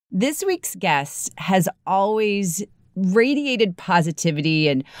This week's guest has always radiated positivity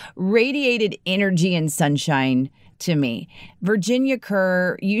and radiated energy and sunshine to me. Virginia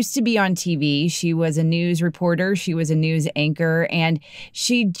Kerr used to be on TV. She was a news reporter, she was a news anchor, and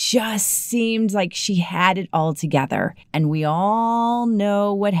she just seemed like she had it all together. And we all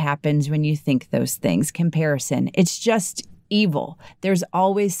know what happens when you think those things. Comparison. It's just evil. There's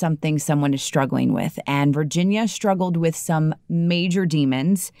always something someone is struggling with, and Virginia struggled with some major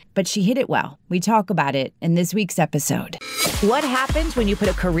demons, but she hid it well. We talk about it in this week's episode. What happens when you put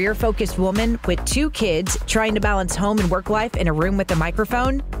a career-focused woman with 2 kids trying to balance home and work life in a room with a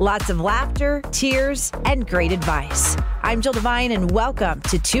microphone? Lots of laughter, tears, and great advice. I'm Jill Devine, and welcome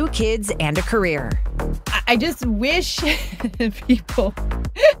to 2 Kids and a Career. I just wish people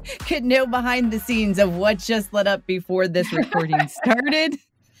could know behind the scenes of what just led up before this recording started.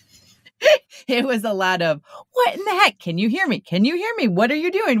 It was a lot of, what in the heck? Can you hear me? Can you hear me? What are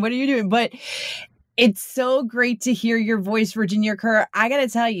you doing? What are you doing? But it's so great to hear your voice, Virginia Kerr. I got to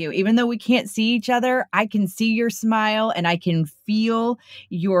tell you, even though we can't see each other, I can see your smile and I can feel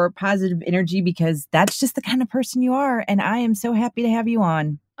your positive energy because that's just the kind of person you are. And I am so happy to have you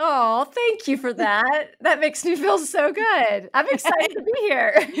on. Oh, thank you for that. That makes me feel so good. I'm excited to be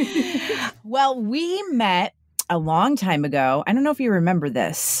here. Well, we met a long time ago. I don't know if you remember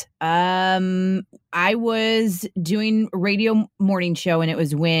this. I was doing a radio morning show, and it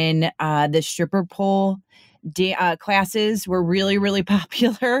was when the stripper pole classes were really, really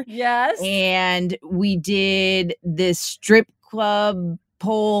popular. Yes. And we did this strip club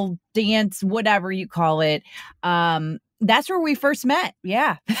pole dance, whatever you call it. That's where we first met.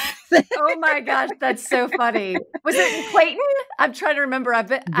 Yeah. Oh my gosh, that's so funny. Was it in Clayton? I'm trying to remember.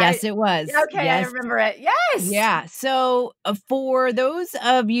 Yes, it was. Okay, yes. I remember it. Yes. Yeah. So for those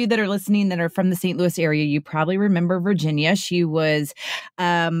of you that are listening that are from the St. Louis area, you probably remember Virginia. She was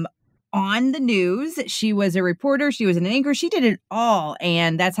on the news. She was a reporter. She was an anchor. She did it all.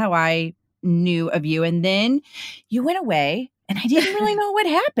 And that's how I knew of you. And then you went away. And I didn't really know what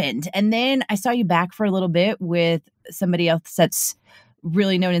happened. And then I saw you back for a little bit with somebody else that's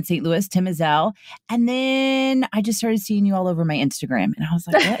really known in St. Louis, Tim Azell. And then I just started seeing you all over my Instagram. And I was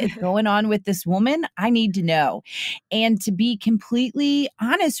like, what is going on with this woman? I need to know. And to be completely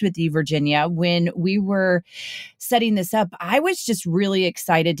honest with you, Virginia, when we were setting this up, I was just really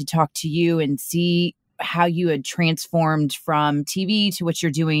excited to talk to you and see how you had transformed from TV to what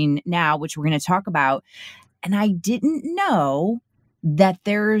you're doing now, which we're going to talk about. And I didn't know that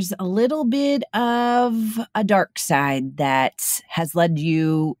there's a little bit of a dark side that has led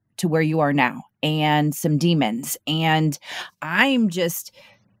you to where you are now and some demons. And I'm just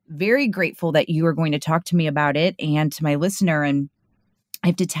very grateful that you are going to talk to me about it and to my listener. And I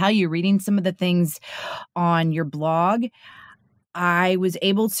have to tell you, reading some of the things on your blog, I was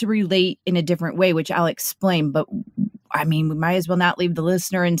able to relate in a different way, which I'll explain. But I mean, we might as well not leave the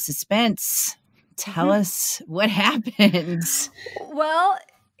listener in suspense. Tell us what happened. Well,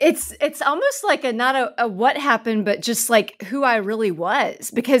 it's almost like not a what happened, but just like who I really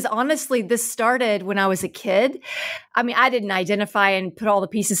was. Because honestly, this started when I was a kid. I mean, I didn't identify and put all the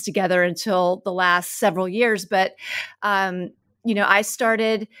pieces together until the last several years. But, I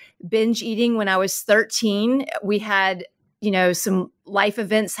started binge eating when I was 13. We had, some life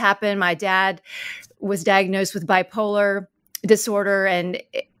events happen. My dad was diagnosed with bipolar disorder, and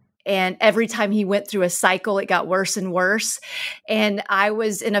every time he went through a cycle, it got worse and worse. And I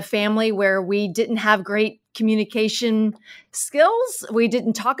was in a family where we didn't have great communication skills. We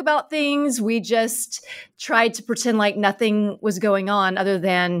didn't talk about things. We just tried to pretend like nothing was going on other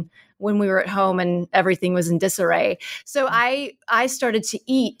than when we were at home and everything was in disarray. So I started to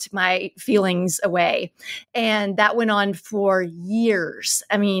eat my feelings away. And that went on for years.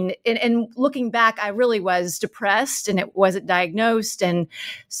 I mean, and looking back, I really was depressed and it wasn't diagnosed. And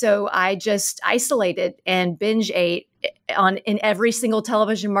so I just isolated and binge ate in every single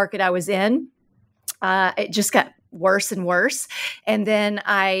television market I was in. It just got worse and worse. And then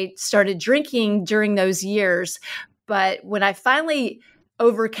I started drinking during those years. But when I finally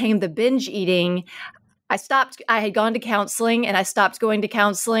overcame the binge eating, I had gone to counseling and I stopped going to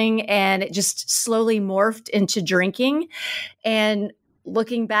counseling, and it just slowly morphed into drinking. And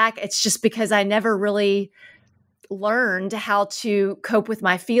looking back, it's just because I never really learned how to cope with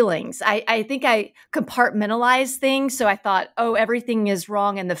my feelings. I think I compartmentalized things. So I thought, oh, everything is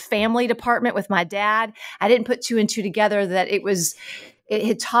wrong in the family department with my dad. I didn't put 2 and 2 together that it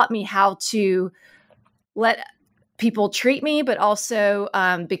had taught me how to let people treat me, but also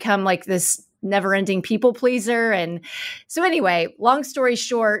become like this never-ending people pleaser. And so anyway, long story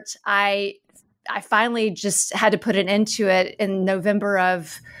short, I I finally just had to put an end to it in November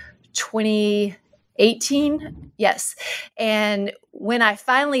of 2018. Yes. And when I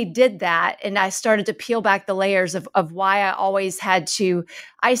finally did that, and I started to peel back the layers of why I always had to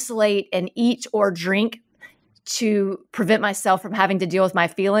isolate and eat or drink to prevent myself from having to deal with my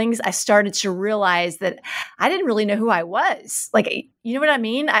feelings, I started to realize that I didn't really know who I was. Like, you know what I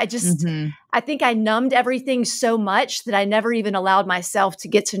mean? I think I numbed everything so much that I never even allowed myself to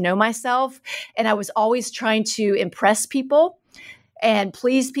get to know myself. And I was always trying to impress people and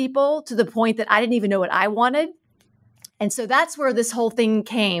please people to the point that I didn't even know what I wanted. And so that's where this whole thing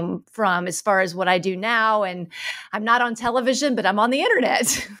came from as far as what I do now. And I'm not on television, but I'm on the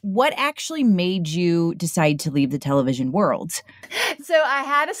internet. What actually made you decide to leave the television world? So I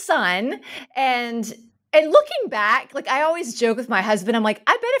had a son, and looking back, like I always joke with my husband, I'm like,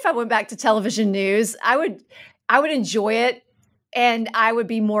 I bet if I went back to television news, I would enjoy it. And I would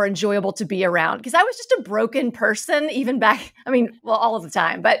be more enjoyable to be around because I was just a broken person, even back, all of the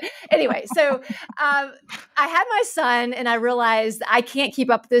time. But anyway, so I had my son and I realized I can't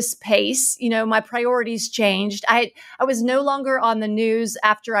keep up this pace. You know, my priorities changed. I was no longer on the news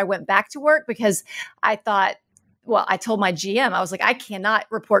after I went back to work because I thought, well, I told my GM, I was like, I cannot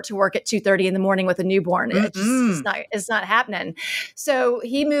report to work at 2:30 in the morning with a newborn. It's not happening. So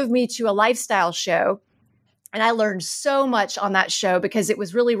he moved me to a lifestyle show. And I learned so much on that show because it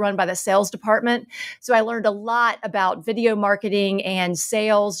was really run by the sales department. So I learned a lot about video marketing and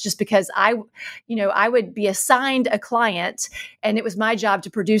sales just because I would be assigned a client and it was my job to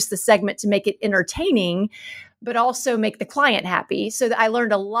produce the segment to make it entertaining, but also make the client happy. So I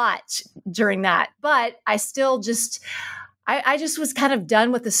learned a lot during that, but I still I just was kind of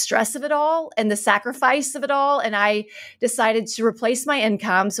done with the stress of it all and the sacrifice of it all. And I decided to replace my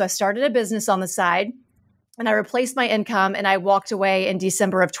income. So I started a business on the side. And I replaced my income and I walked away in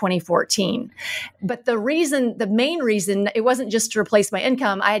December of 2014. But the main reason, it wasn't just to replace my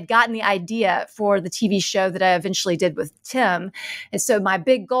income. I had gotten the idea for the TV show that I eventually did with Tim. And so my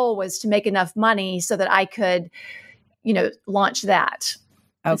big goal was to make enough money so that I could, launch that.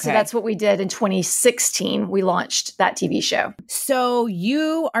 Okay. So that's what we did in 2016. We launched that TV show. So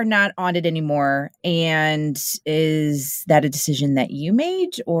you are not on it anymore. And is that a decision that you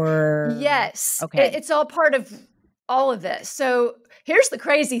made or? Yes. Okay. It's all part of all of this. So here's the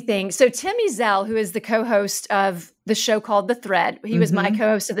crazy thing. So Tim Ezel, who is the co-host of the show called The Thread, he was my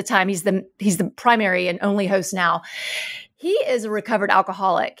co-host at the time. He's the primary and only host now. He is a recovered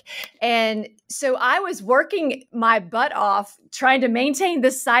alcoholic. And so I was working my butt off trying to maintain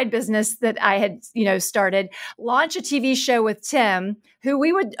this side business that I had, started, launch a TV show with Tim, who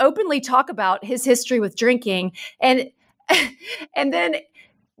we would openly talk about his history with drinking. And then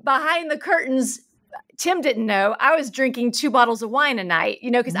behind the curtains, Tim didn't know I was drinking 2 bottles of wine a night,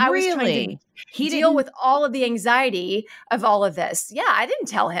 because I was trying to deal with all of the anxiety of all of this. Yeah, I didn't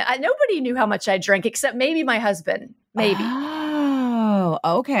tell him. Nobody knew how much I drank except maybe my husband. Maybe. Oh,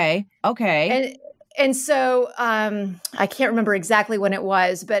 okay. Okay. And so I can't remember exactly when it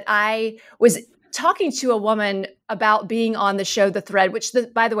was, but I was talking to a woman about being on the show, The Thread, which,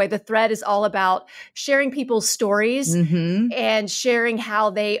 by the way, The Thread is all about sharing people's stories and sharing how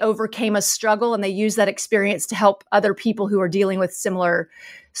they overcame a struggle and they use that experience to help other people who are dealing with similar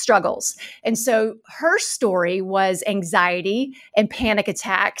struggles. And so her story was anxiety and panic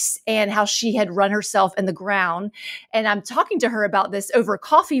attacks and how she had run herself in the ground. And I'm talking to her about this over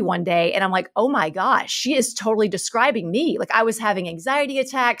coffee one day. And I'm like, oh my gosh, she is totally describing me. Like I was having anxiety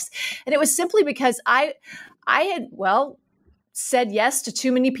attacks. And it was simply because I had, said yes to too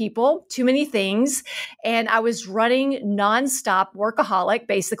many people, too many things. And I was running nonstop workaholic,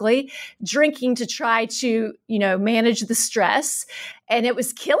 basically drinking to try to, manage the stress. And it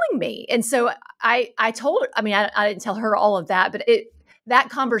was killing me. And so I told her, I didn't tell her all of that, but that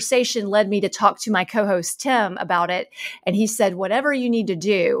conversation led me to talk to my co-host, Tim, about it. And he said, whatever you need to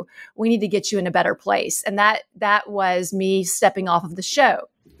do, we need to get you in a better place. And that was me stepping off of the show.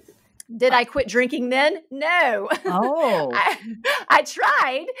 Did I quit drinking then? No. Oh. I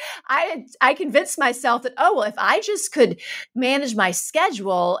tried. I convinced myself that, if I just could manage my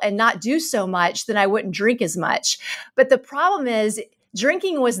schedule and not do so much, then I wouldn't drink as much. But the problem is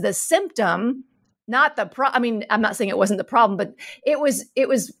drinking was the symptom, not the problem. I'm not saying it wasn't the problem, but it was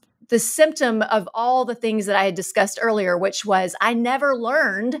the symptom of all the things that I had discussed earlier, which was I never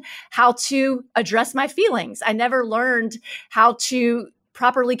learned how to address my feelings. I never learned how to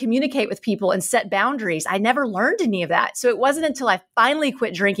properly communicate with people and set boundaries. I never learned any of that. So it wasn't until I finally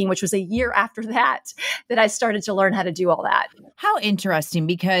quit drinking, which was a year after that I started to learn how to do all that. How interesting,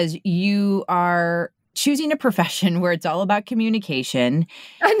 because you are choosing a profession where it's all about communication.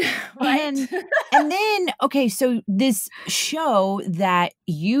 I know, right? And then, okay, so this show that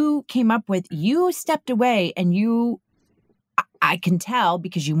you came up with, you stepped away and I can tell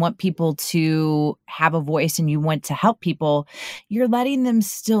because you want people to have a voice and you want to help people. You're letting them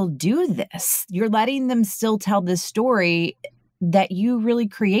still do this. You're letting them still tell this story that you really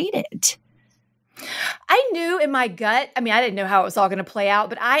created. I knew in my gut, I mean, I didn't know how it was all going to play out,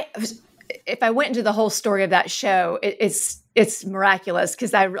 but if I went into the whole story of that show, it's miraculous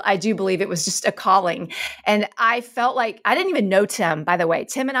because I do believe it was just a calling. And I felt like I didn't even know Tim, by the way.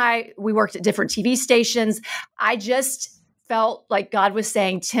 Tim and I, we worked at different TV stations. I just felt like God was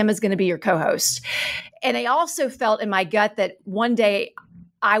saying, Tim is going to be your co-host. And I also felt in my gut that one day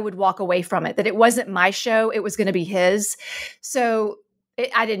I would walk away from it, that it wasn't my show, it was going to be his. So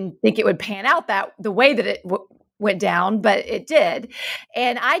I didn't think it would pan out the way that it went down, but it did.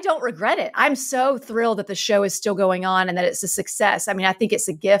 And I don't regret it. I'm so thrilled that the show is still going on and that it's a success. I mean, I think it's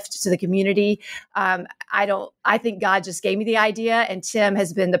a gift to the community. I think God just gave me the idea, and Tim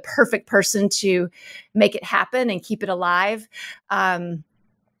has been the perfect person to make it happen and keep it alive.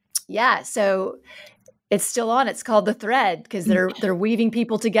 So it's still on. It's called The Thread because they're weaving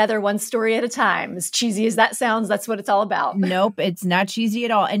people together one story at a time. As cheesy as that sounds, that's what it's all about. Nope, it's not cheesy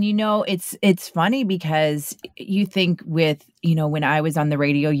at all. And it's funny because you think with, when I was on the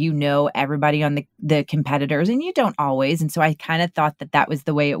radio, everybody on the competitors, and you don't always. And so I kind of thought that was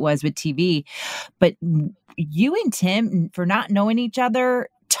the way it was with TV. But you and Tim, for not knowing each other,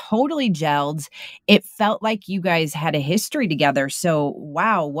 totally gelled. It felt like you guys had a history together. So,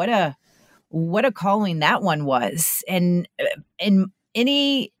 wow, what a calling that one was. And in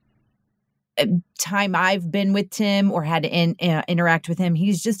any time I've been with Tim or had to interact with him,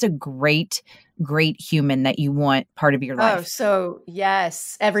 he's just a great, great human that you want part of your life. Oh, so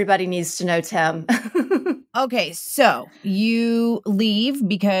yes, everybody needs to know Tim. Okay, so you leave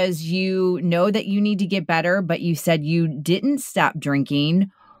because you know that you need to get better, but you said you didn't stop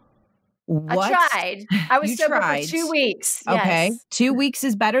drinking. What? I tried. I was sober for 2 weeks. Okay. Yes. 2 weeks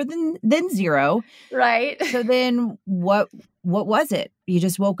is better than zero. Right. So then what was it? You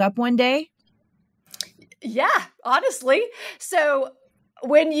just woke up one day? Yeah, honestly. So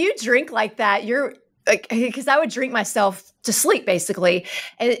when you drink like that, you're like, because I would drink myself to sleep basically.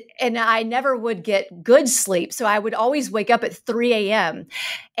 And I never would get good sleep. So I would always wake up at 3 a.m.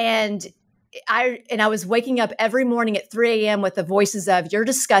 And I was waking up every morning at 3 a.m. with the voices of, you're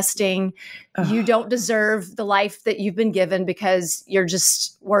disgusting. You don't deserve the life that you've been given because you're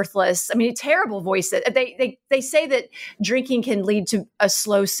just worthless. I mean, terrible voices. They say that drinking can lead to a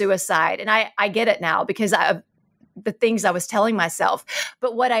slow suicide. And I get it now because of the things I was telling myself.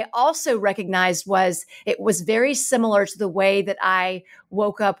 But what I also recognized was it was very similar to the way that I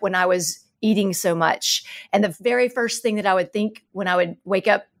woke up when I was eating so much. And the very first thing that I would think when I would wake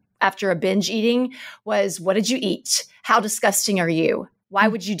up after a binge eating was, what did you eat? How disgusting are you? Why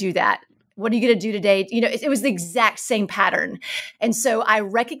would you do that? What are you going to do today? It was the exact same pattern. And so I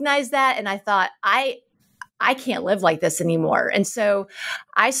recognized that and I thought, I can't live like this anymore. And so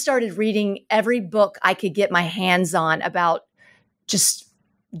I started reading every book I could get my hands on about just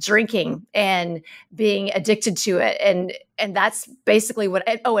drinking and being addicted to it. And that's basically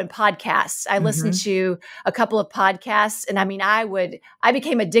and podcasts. I listened to a couple of podcasts and I mean, I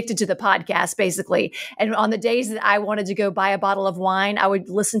became addicted to the podcast basically. And on the days that I wanted to go buy a bottle of wine, I would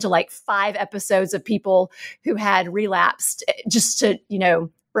listen to like 5 episodes of people who had relapsed just to,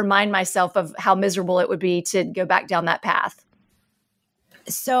 remind myself of how miserable it would be to go back down that path.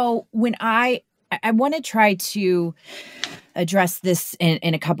 So when I want to try to address this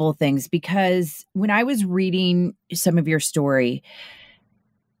in a couple of things, because when I was reading some of your story,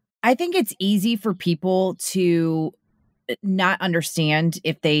 I think it's easy for people to not understand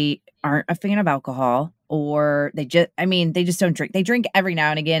if they aren't a fan of alcohol or they just don't drink. They drink every now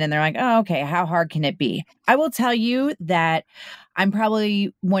and again and they're like, oh, okay, how hard can it be? I will tell you that I'm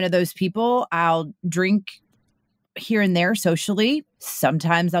probably one of those people. I'll drink here and there socially.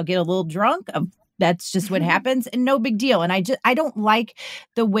 Sometimes I'll get a little drunk. That's just what happens and no big deal. And I don't like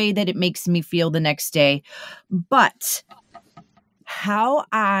the way that it makes me feel the next day. But how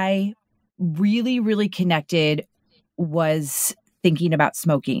I really, really connected was thinking about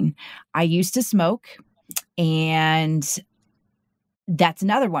smoking. I used to smoke, and that's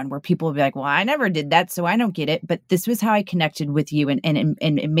another one where people will be like, well, I never did that, so I don't get it. But this was how I connected with you, and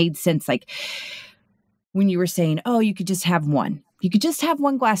it made sense. Like, when you were saying, oh, you could just have one. You could just have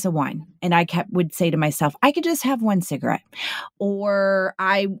one glass of wine. And I would say to myself, I could just have one cigarette. Or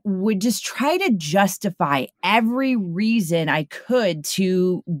I would just try to justify every reason I could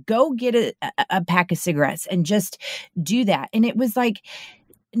to go get a pack of cigarettes and just do that. And it was like,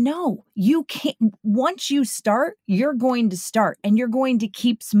 no, you can't. Once you start, you're going to start and you're going to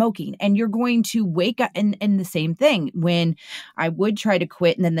keep smoking and you're going to wake up. And the same thing when I would try to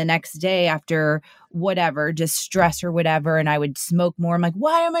quit. And then the next day after whatever, just stress or whatever, and I would smoke more. I'm like,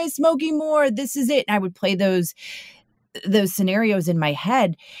 why am I smoking more? This is it. And I would play those scenarios in my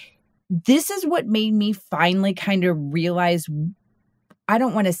head. This is what made me finally kind of realize, I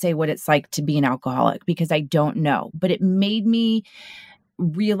don't want to say what it's like to be an alcoholic because I don't know, but it made me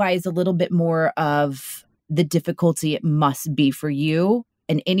realize a little bit more of the difficulty it must be for you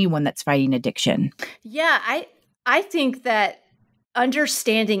and anyone that's fighting addiction. Yeah, I think that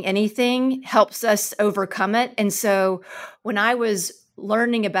understanding anything helps us overcome it. And so when I was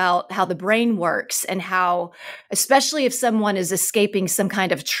learning about how the brain works and how, especially if someone is escaping some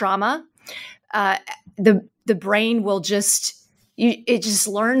kind of trauma, the brain will it just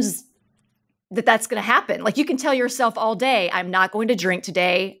learns that that's going to happen. Like you can tell yourself all day, I'm not going to drink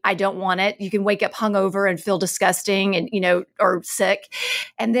today. I don't want it. You can wake up hungover and feel disgusting and, or sick.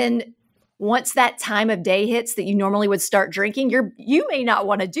 And then once that time of day hits that you normally would start drinking, you may not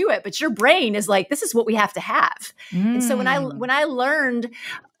want to do it, but your brain is like, this is what we have to have. And so when I learned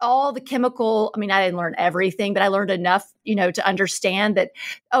all the chemical, I mean, I didn't learn everything, but I learned enough, to understand that,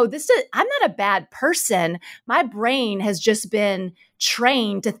 I'm not a bad person. My brain has just been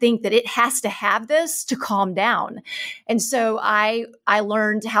trained to think that it has to have this to calm down. And so I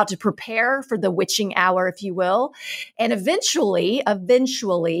learned how to prepare for the witching hour, if you will. And eventually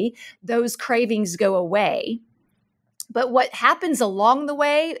those cravings go away. But what happens along the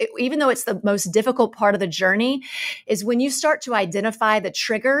way, even though it's the most difficult part of the journey, is when you start to identify the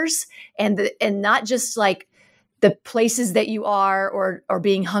triggers and not just like the places that you are or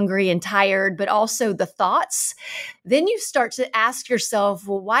being hungry and tired, but also the thoughts, then you start to ask yourself,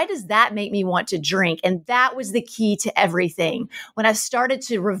 well, why does that make me want to drink? And that was the key to everything. When I started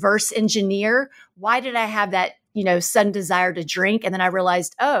to reverse engineer, why did I have that sudden desire to drink? And then I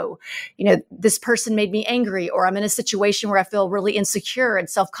realized, this person made me angry, or I'm in a situation where I feel really insecure and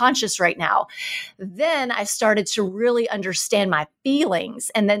self-conscious right now. Then I started to really understand my feelings.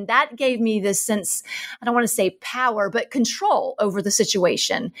 And then that gave me this sense, I don't want to say power, but control over the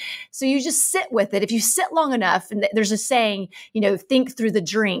situation. So you just sit with it. If you sit long enough, and there's a saying, think through the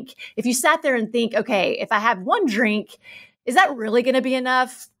drink. If you sat there and think, okay, if I have one drink, is that really going to be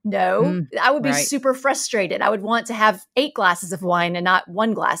enough? No, I would be super frustrated. I would want to have 8 glasses of wine and not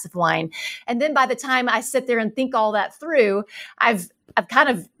 1 glass of wine. And then by the time I sit there and think all that through, I've kind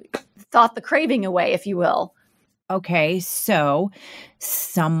of thought the craving away, if you will. Okay, so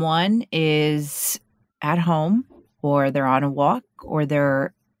someone is at home or they're on a walk or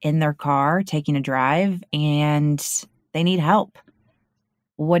they're in their car taking a drive and they need help.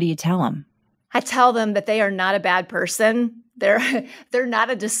 What do you tell them? I tell them that they are not a bad person. They're not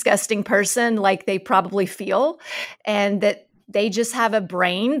a disgusting person like they probably feel, and that they just have a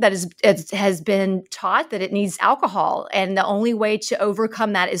brain that has been taught that it needs alcohol. And the only way to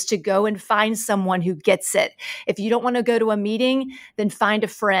overcome that is to go and find someone who gets it. If you don't want to go to a meeting, then find a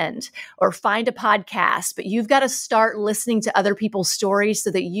friend or find a podcast. But you've got to start listening to other people's stories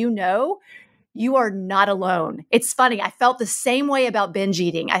so that you are not alone. It's funny. I felt the same way about binge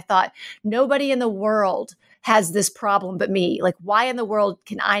eating. I thought nobody in the world has this problem but me. Like, why in the world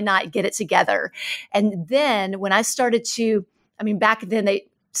can I not get it together? And then when I started back then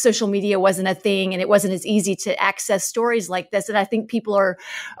social media wasn't a thing and it wasn't as easy to access stories like this. And I think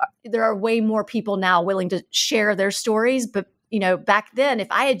there are way more people now willing to share their stories. But back then, if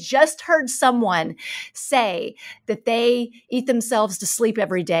I had just heard someone say that they eat themselves to sleep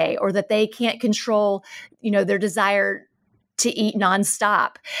every day or that they can't control, their desire to eat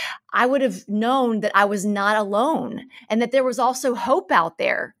nonstop, I would have known that I was not alone and that there was also hope out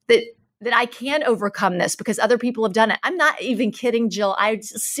there that I can overcome this because other people have done it. I'm not even kidding, Jill. I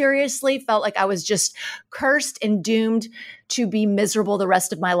seriously felt like I was just cursed and doomed to be miserable the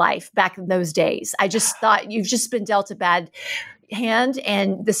rest of my life back in those days. I just thought, you've just been dealt a bad hand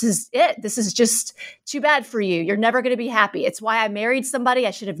and this is it. This is just too bad for you. You're never going to be happy. It's why I married somebody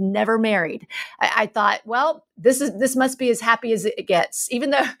I should have never married. I thought, well, this must be as happy as it gets. Even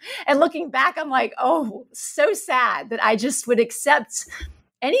though, and looking back, I'm like, oh, so sad that I just would accept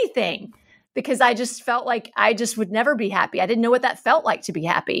anything because I just felt like I just would never be happy. I didn't know what that felt like to be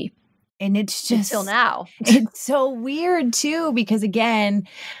happy. And it's just until now. It's so weird too, because again,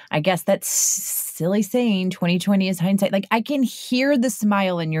 I guess that's silly saying 2020 is hindsight. Like I can hear the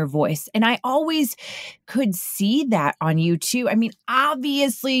smile in your voice, and I always could see that on you too. I mean,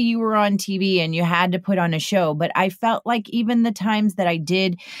 obviously you were on TV and you had to put on a show, but I felt like even the times that I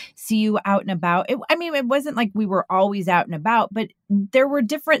did see you out and about, it wasn't like we were always out and about, but there were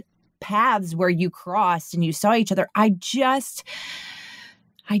different paths where you crossed and you saw each other. I just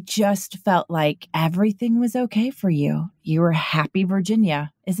felt like everything was okay for you. You were happy,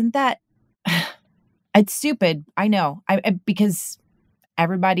 Virginia. Isn't that? It's stupid. I know. Because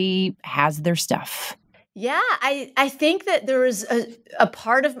everybody has their stuff. Yeah, I think that there is a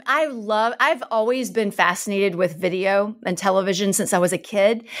part of I've always been fascinated with video and television since I was a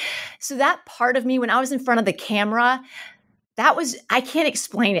kid. So that part of me, when I was in front of the camera, I can't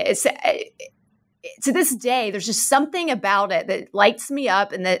explain it. It's to this day, there's just something about it that lights me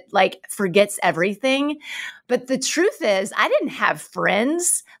up and that like forgets everything. But the truth is, I didn't have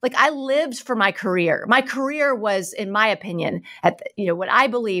friends. Like I lived for my career. My career was, in my opinion, what I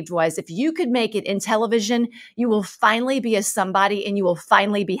believed was if you could make it in television, you will finally be a somebody and you will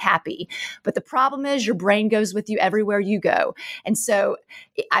finally be happy. But the problem is your brain goes with you everywhere you go. And so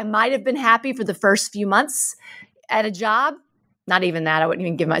I might have been happy for the first few months at a job. Not even that. I wouldn't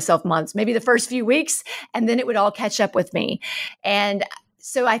even give myself months, maybe the first few weeks, and then it would all catch up with me. And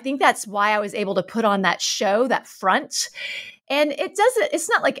so I think that's why I was able to put on that show, that front. And it's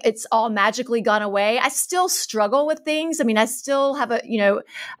not like it's all magically gone away. I still struggle with things. I mean, I still have a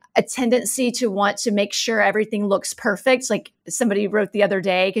tendency to want to make sure everything looks perfect. Like somebody wrote the other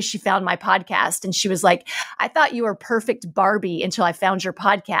day because she found my podcast and she was like, I thought you were perfect Barbie until I found your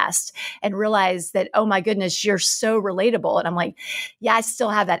podcast and realized that, oh my goodness, you're so relatable. And I'm like, yeah, I still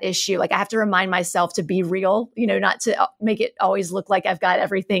have that issue. Like I have to remind myself to be real, not to make it always look like I've got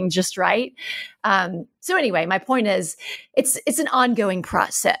everything just right. So anyway, my point is it's an ongoing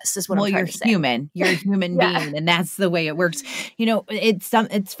process is what I'm trying to say. You're a human being, and that's the way it works.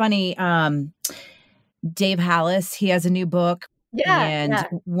 It's funny. Dave Hallis, he has a new book. And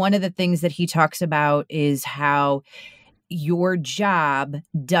one of the things that he talks about is how your job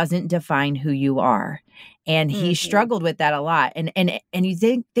doesn't define who you are. And he struggled with that a lot. And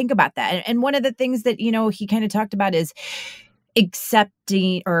you think about that. And one of the things that, he kind of talked about is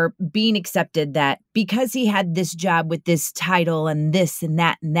accepting or being accepted that because he had this job with this title and this and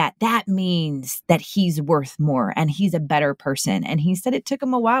that, that means that he's worth more and he's a better person. And he said it took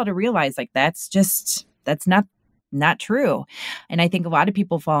him a while to realize like, that's not true. And I think a lot of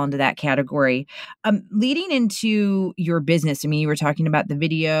people fall into that category. Leading into your business, I mean, you were talking about the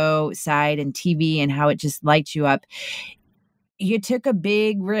video side and TV and how it just lights you up. You took a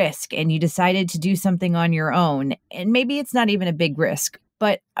big risk and you decided to do something on your own. And maybe it's not even a big risk,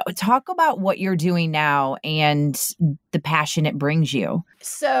 but talk about what you're doing now and the passion it brings you.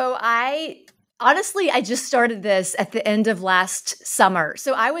 So I just started this at the end of last summer.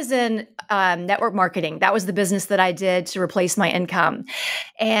 So I was in network marketing. That was the business that I did to replace my income.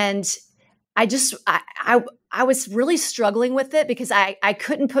 And I was really struggling with it because I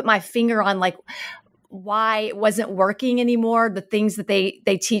couldn't put my finger on like why it wasn't working anymore, the things that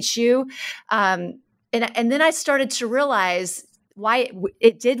they teach you. And then I started to realize why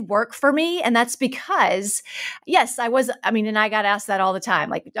it did work for me. And that's because, yes, and I got asked that all the time.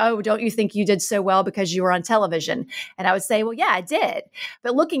 Like, oh, don't you think you did so well because you were on television? And I would say, well, yeah, I did.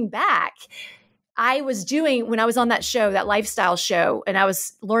 But looking back, when I was on that show, that lifestyle show, and I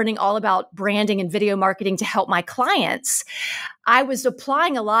was learning all about branding and video marketing to help my clients, I was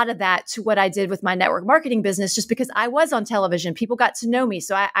applying a lot of that to what I did with my network marketing business just because I was on television. People got to know me.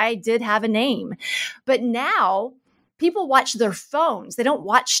 So I did have a name. But now people watch their phones. They don't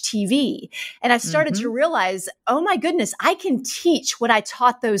watch TV. And I started to realize, oh my goodness, I can teach what I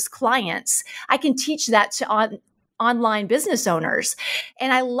taught those clients. I can teach that to online business owners.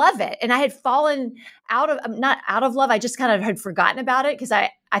 And I love it. And I had fallen not out of love. I just kind of had forgotten about it because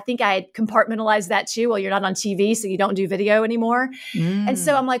I think I had compartmentalized that too. Well, you're not on TV, so you don't do video anymore. And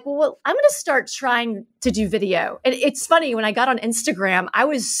so I'm like, well, I'm going to start trying to do video. And it's funny, when I got on Instagram, I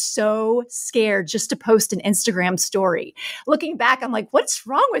was so scared just to post an Instagram story. Looking back, I'm like, what's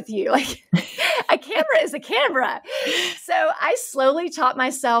wrong with you? Like, a camera is a camera. So I slowly taught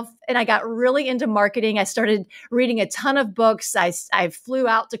myself and I got really into marketing. I started reading a ton of books. I flew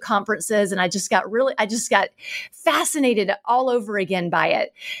out to conferences and I just got fascinated all over again by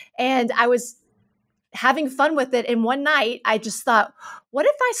it. And I was having fun with it. And one night I just thought, what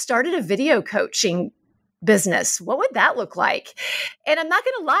if I started a video coaching business? What would that look like? And I'm not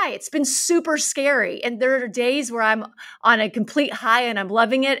going to lie, it's been super scary. And there are days where I'm on a complete high and I'm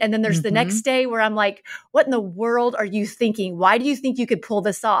loving it. And then there's the next day where I'm like, what in the world are you thinking? Why do you think you could pull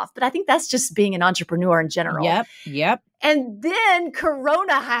this off? But I think that's just being an entrepreneur in general. Yep. And then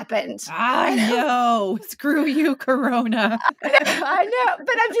Corona happened. I know. Screw you, Corona. I know.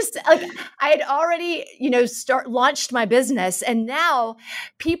 But I'm just like, I had already, launched my business. And now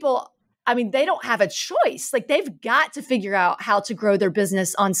people, they don't have a choice. Like they've got to figure out how to grow their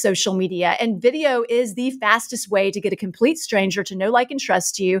business on social media. And video is the fastest way to get a complete stranger to know, like, and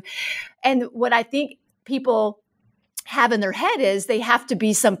trust you. And what I think people have in their head is they have to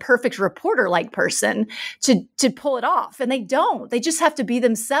be some perfect reporter like person to pull it off. And they don't. They just have to be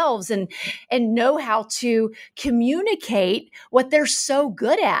themselves and know how to communicate what they're so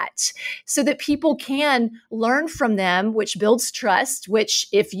good at so that people can learn from them, which builds trust, which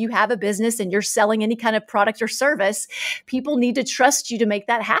if you have a business and you're selling any kind of product or service, people need to trust you to make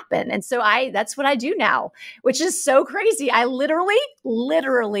that happen. And so that's what I do now, which is so crazy. I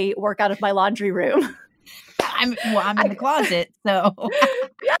literally work out of my laundry room. I'm in the closet, so.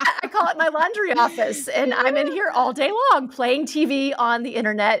 Yeah, I call it my laundry office. And I'm in here all day long playing TV on the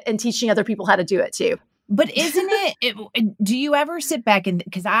internet and teaching other people how to do it too. But isn't do you ever sit back and,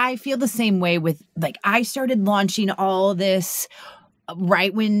 because I feel the same way with, like, I started launching all this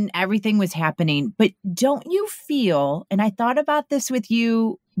right when everything was happening. But don't you feel, and I thought about this with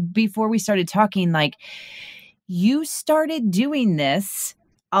you before we started talking, like you started doing this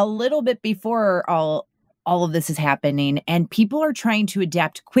a little bit before all of this is happening, and people are trying to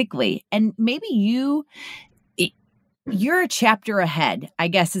adapt quickly. And maybe you're a chapter ahead, I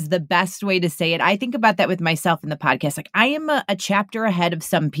guess is the best way to say it. I think about that with myself in the podcast. Like I am a chapter ahead of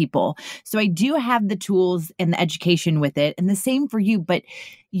some people. So I do have the tools and the education with it, and the same for you, but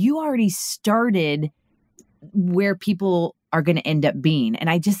you already started where people are going to end up being. And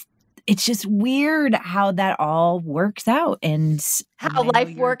it's just weird how that all works out and how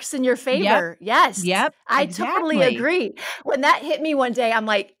life works in your favor. Yes. Yep. I totally agree. When that hit me one day, I'm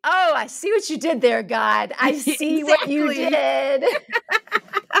like, oh, I see what you did there, God. I see what you did.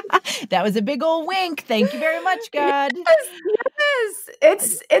 That was a big old wink. Thank you very much, God.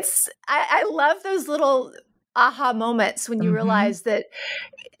 Yes. I love those little aha moments when you realize that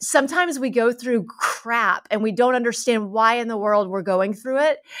sometimes we go through crap and we don't understand why in the world we're going through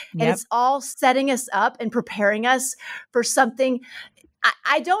it. And it's all setting us up and preparing us for something.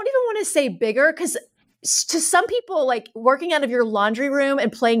 I don't even want to say bigger, because to some people, like working out of your laundry room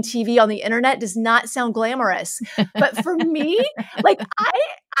and playing TV on the internet does not sound glamorous. But for me, like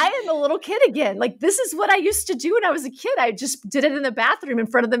I am a little kid again. Like this is what I used to do when I was a kid. I just did it in the bathroom in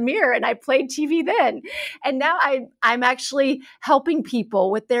front of the mirror and I played TV then. And now I'm actually helping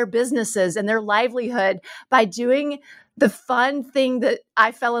people with their businesses and their livelihood by doing the fun thing that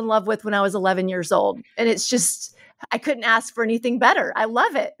I fell in love with when I was 11 years old. And it's just, I couldn't ask for anything better. I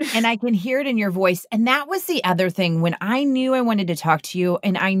love it. And I can hear it in your voice. And that was the other thing. When I knew I wanted to talk to you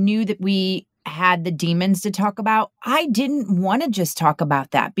and I knew that we had the demons to talk about, I didn't want to just talk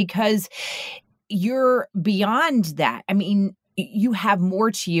about that, because you're beyond that. I mean, you have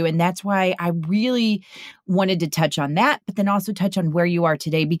more to you. And that's why I really wanted to touch on that, but then also touch on where you are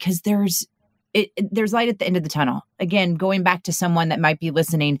today, because there's light at the end of the tunnel. Again, going back to someone that might be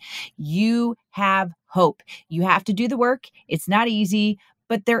listening, you have hope. You have to do the work. It's not easy,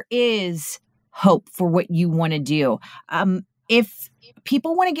 but there is hope for what you want to do. If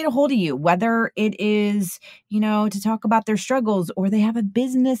people want to get a hold of you, whether it is, to talk about their struggles, or they have a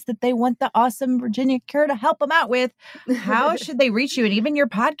business that they want the awesome Virginia Kerr to help them out with, how should they reach you? And even your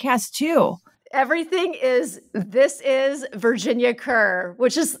podcast too. Everything this is Virginia Kerr,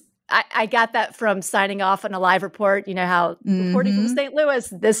 which is, I got that from signing off on a live report. You know how reporting from St. Louis,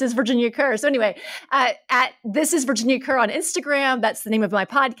 this is Virginia Kerr. So anyway, at This is Virginia Kerr on Instagram, that's the name of my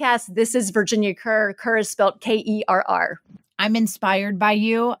podcast. This is Virginia Kerr. Kerr is spelled Kerr. I'm inspired by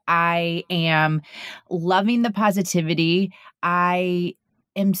you. I am loving the positivity. I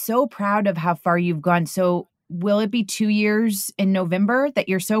am so proud of how far you've gone. So will it be 2 years in November that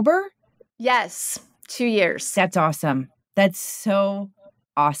you're sober? Yes, 2 years. That's awesome. That's so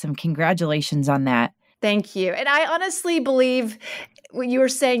awesome. Congratulations on that. Thank you. And I honestly believe when you were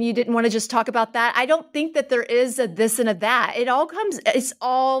saying you didn't want to just talk about that, I don't think that there is a this and a that. It's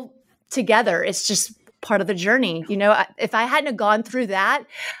all together. It's just part of the journey. If I hadn't gone through that,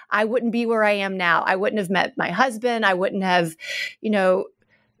 I wouldn't be where I am now. I wouldn't have met my husband. I wouldn't have,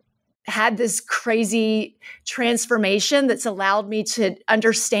 had this crazy transformation that's allowed me to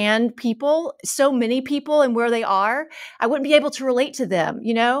understand people, so many people and where they are. I wouldn't be able to relate to them,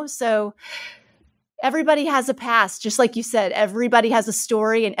 So everybody has a past. Just like you said, everybody has a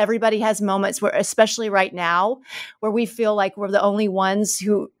story and everybody has moments where, especially right now, where we feel like we're the only ones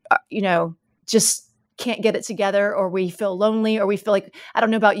who, just can't get it together, or we feel lonely, or we feel like, I don't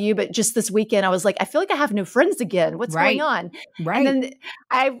know about you, but just this weekend, I was like, I feel like I have no friends again. What's going on? Right. And then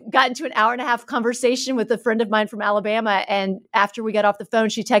I got into an 1.5-hour conversation with a friend of mine from Alabama. And after we got off the phone,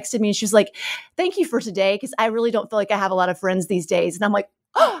 she texted me and she was like, thank you for today, because I really don't feel like I have a lot of friends these days. And I'm like,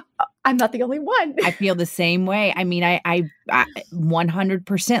 oh, I'm not the only one. I feel the same way. I mean, I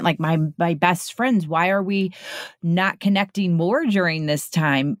 100%, like my best friends. Why are we not connecting more during this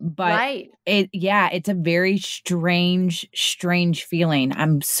time? But it's a very strange feeling.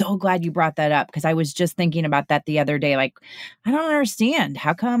 I'm so glad you brought that up, because I was just thinking about that the other day. Like, I don't understand.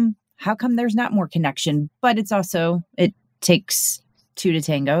 How come there's not more connection? But it's also, it takes two to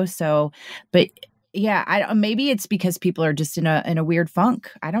tango. So, but yeah, maybe it's because people are just in a weird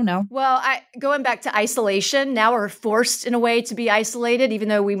funk. I don't know. Well, going back to isolation, now we're forced in a way to be isolated, even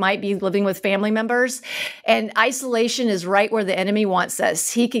though we might be living with family members. And isolation is right where the enemy wants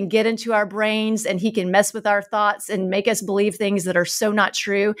us. He can get into our brains and he can mess with our thoughts and make us believe things that are so not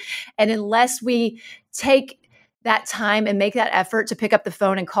true. And unless we take that time and make that effort to pick up the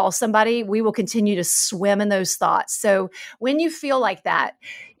phone and call somebody, we will continue to swim in those thoughts. So when you feel like that,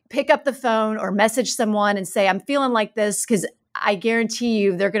 pick up the phone or message someone and say, I'm feeling like this, because I guarantee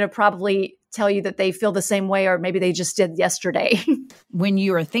you they're going to probably tell you that they feel the same way, or maybe they just did yesterday. When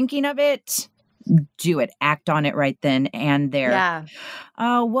you are thinking of it, do it. Act on it right then and there. Yeah.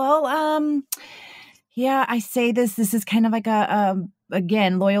 Yeah, I say this is kind of like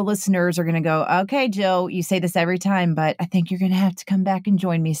again, loyal listeners are going to go, okay, Jill, you say this every time, but I think you're going to have to come back and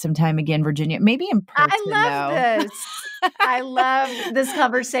join me sometime again, Virginia. Maybe in person. I love this. I love this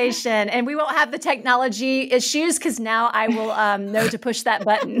conversation. And we won't have the technology issues, because now I will know to push that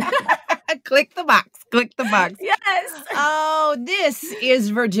button. Click the box. Click the box. Yes. Oh, this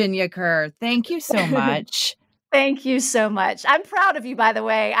is Virginia Kerr. Thank you so much. Thank you so much. I'm proud of you, by the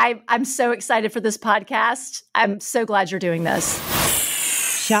way. I'm so excited for this podcast. I'm so glad you're doing this.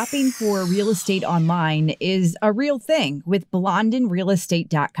 Shopping for real estate online is a real thing with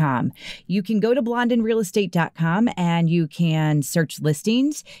blondinrealestate.com. You can go to blondinrealestate.com and you can search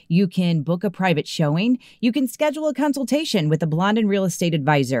listings. You can book a private showing. You can schedule a consultation with a Blondin Real Estate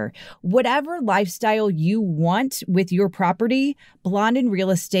advisor. Whatever lifestyle you want with your property, Blondin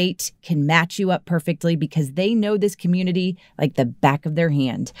Real Estate can match you up perfectly, because they know this community like the back of their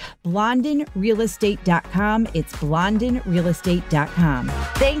hand. blondinrealestate.com. It's blondinrealestate.com.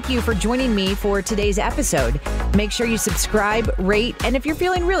 Thank you for joining me for today's episode. Make sure you subscribe, rate, and if you're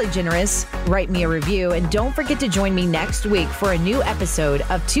feeling really generous, write me a review. And don't forget to join me next week for a new episode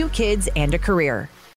of Two Kids and a Career.